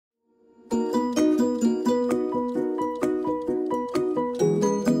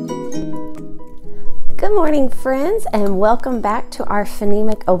Good morning, friends, and welcome back to our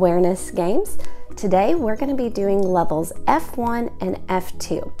Phonemic Awareness games. Today we're going to be doing levels F1 and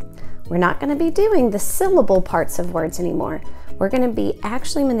F2. We're not going to be doing the syllable parts of words anymore. We're going to be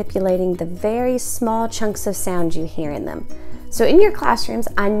actually manipulating the very small chunks of sound you hear in them. So in your classrooms,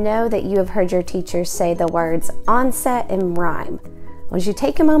 I know that you have heard your teachers say the words onset and rime. Once you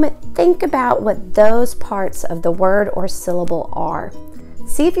take a moment, think about what those parts of the word or syllable are.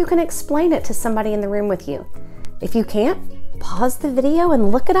 See if you can explain it to somebody in the room with you. If you can't, pause the video and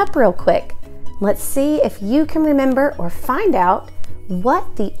look it up real quick. Let's see if you can remember or find out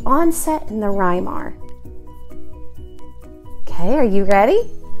what the onset and the rime are. Okay, are you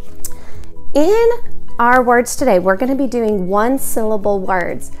ready? In our words today, we're going to be doing one syllable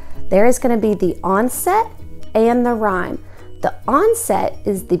words. There is going to be the onset and the rime. The onset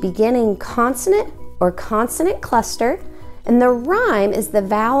is the beginning consonant or consonant cluster, and the rime is the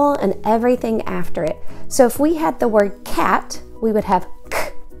vowel and everything after it. So if we had the word cat, we would have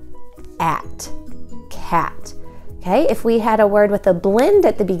k, at, cat. Okay, if we had a word with a blend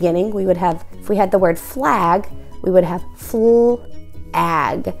at the beginning, we would have, if we had the word flag, we would have fl,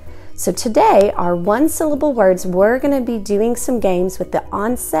 ag. So today, our one syllable words, we're gonna be doing some games with the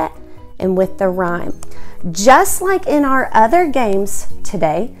onset and with the rime. Just like in our other games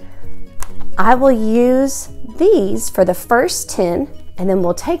today, I will use these for the first 10, and then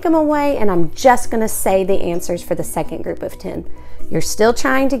we'll take them away, and I'm just going to say the answers for the second group of 10. You're still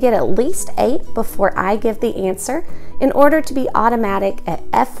trying to get at least 8 before I give the answer in order to be automatic at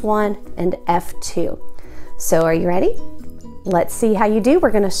F1 and F2. So are you ready? Let's see how you do.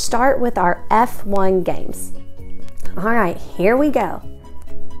 We're going to start with our F1 games. All right, here we go.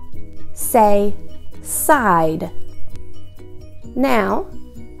 Say side. Now,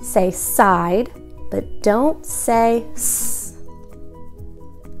 say side, but don't say s.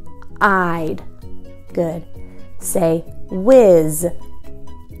 I'd. Good. Say whiz.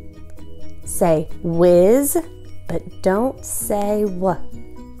 Say whiz, but don't say w.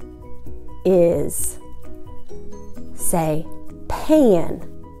 Is. Say pan.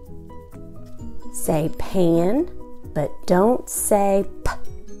 Say pan, but don't say p.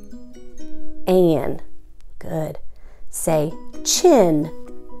 An. Good. Say chin.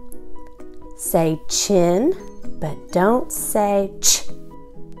 Say chin, but don't say ch.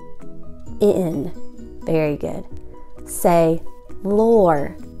 In. Very good. Say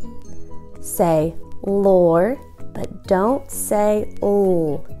lore. Say lore, but don't say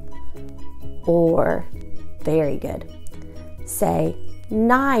l. Or. Very good. Say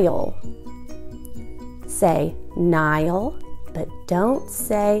Nile. Say Nile, but don't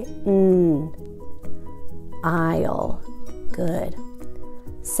say n. Isle. Good.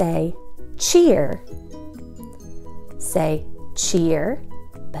 Say cheer. Say cheer,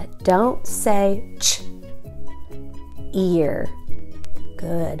 but don't say ch. Ear.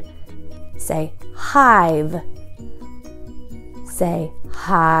 Good. Say hive. Say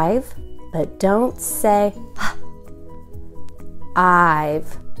hive, but don't say h.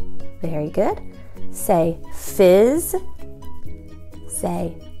 I've. Very good. Say fizz.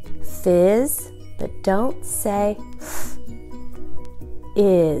 Say fizz, but don't say f.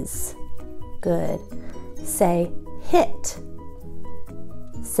 Is. Good. Say hit.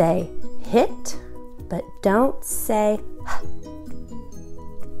 Say hit, but don't say h.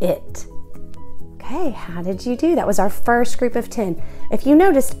 It. Okay, how did you do? That was our first group of 10. If you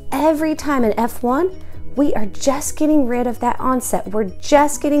noticed, every time in F1, we are just getting rid of that onset. We're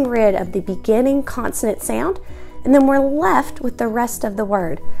just getting rid of the beginning consonant sound, and then we're left with the rest of the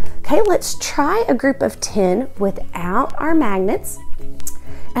word. Okay, let's try a group of 10 without our magnets.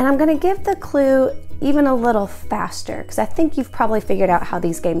 And I'm going to give the clue even a little faster because I think you've probably figured out how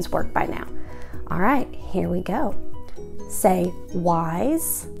these games work by now. All right, here we go. Say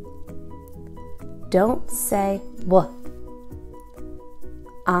wise. Don't say w.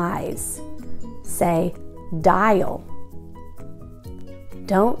 Eyes. Say dial.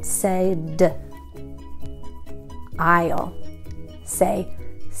 Don't say d. Aisle. Say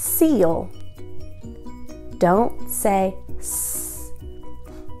seal. Don't say s.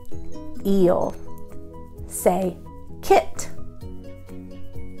 Eel. Say kit.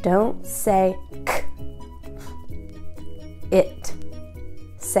 Don't say k. It.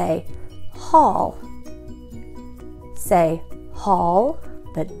 Say hall. Say hall,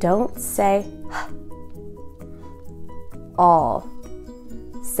 but don't say h. All.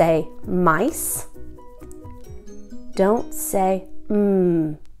 Say mice. Don't say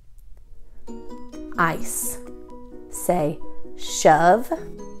ice. Say shove.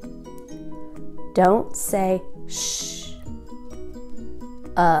 Don't say sh.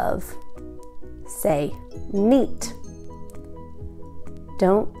 Of. say neat.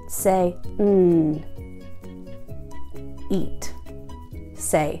 Don't say eat.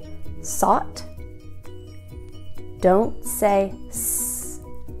 Say sought. Don't say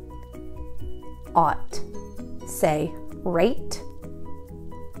ought. Say rate.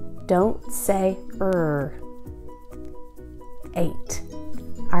 Don't say ate.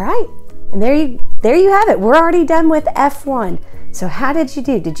 All right, and there you have it. We're already done with F1. So how did you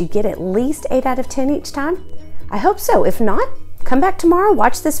do? Did you get at least 8 out of 10 each time? I hope so. If not, come back tomorrow,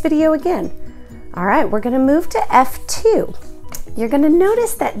 watch this video again. All right, we're gonna move to F2. You're gonna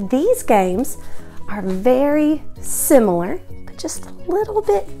notice that these games are very similar, but just a little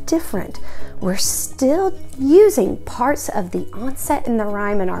bit different. We're still using parts of the onset and the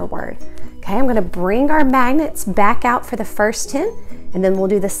rime in our word. Okay, I'm gonna bring our magnets back out for the first 10, and then we'll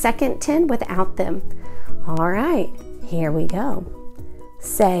do the second 10 without them. All right, here we go.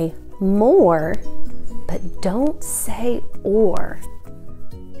 Say more, but don't say or.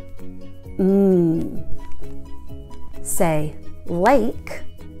 Say lake,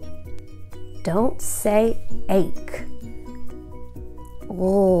 don't say ache.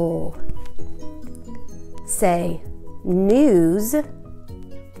 Oh. Say news,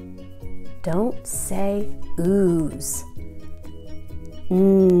 don't say ooze.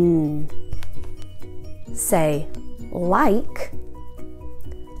 Say like,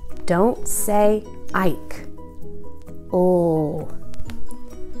 don't say Ike. Oh.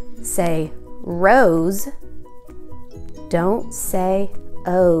 Say rose, don't say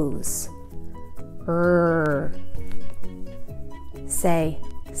O's. Say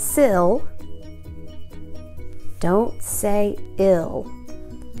sill, don't say ill.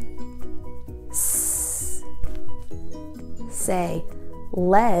 Say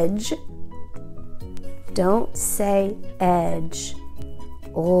ledge, don't say edge.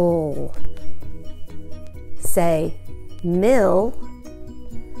 Oh. Say mill,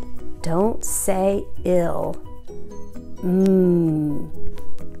 don't say ill.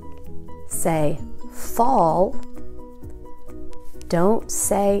 Say fall, don't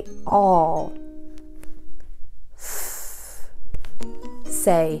say all.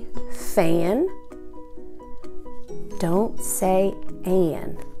 Say fan, don't say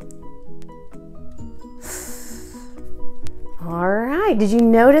an. All right, did you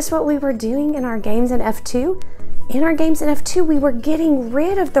notice what we were doing in our games in F2? In our games in F2, we were getting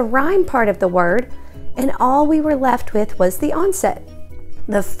rid of the rime part of the word, and all we were left with was the onset,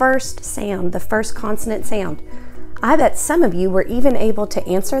 the first sound, the first consonant sound. I bet some of you were even able to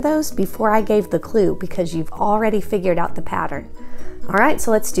answer those before I gave the clue because you've already figured out the pattern. All right, so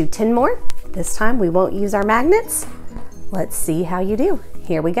let's do 10 more. This time we won't use our magnets. Let's see how you do.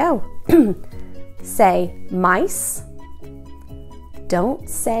 Here we go. Say mice, don't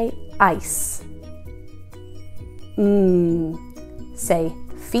say ice. Say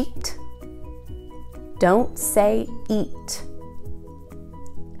feet, don't say eat.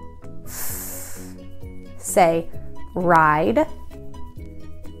 Say ride,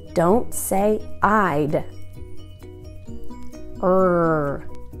 don't say I'd.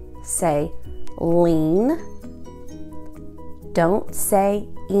 Say lean, don't say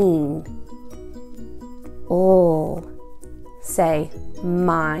een. Oh. Say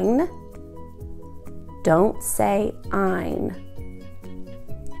mine, don't say ein.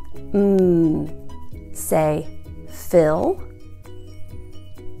 Say fill,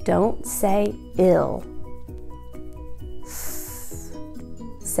 don't say ill.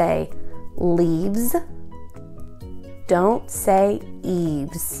 Say leaves, don't say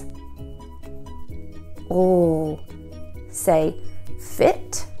eaves. Oh. Say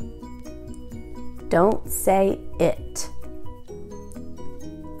fit, don't say it.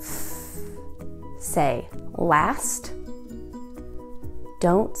 Say last,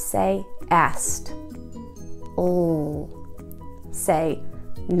 don't say asked. Oh. Say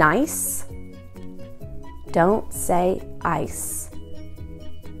nice, don't say ice.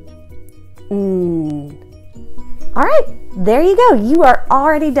 All right, there you go. You are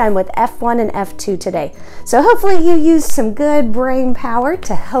already done with F1 and F2 today. So hopefully you used some good brain power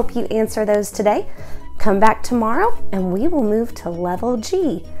to help you answer those today. Come back tomorrow and we will move to level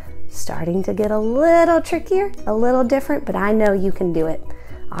G. Starting to get a little trickier, a little different, but I know you can do it.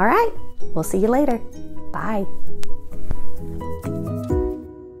 All right, we'll see you later. Bye.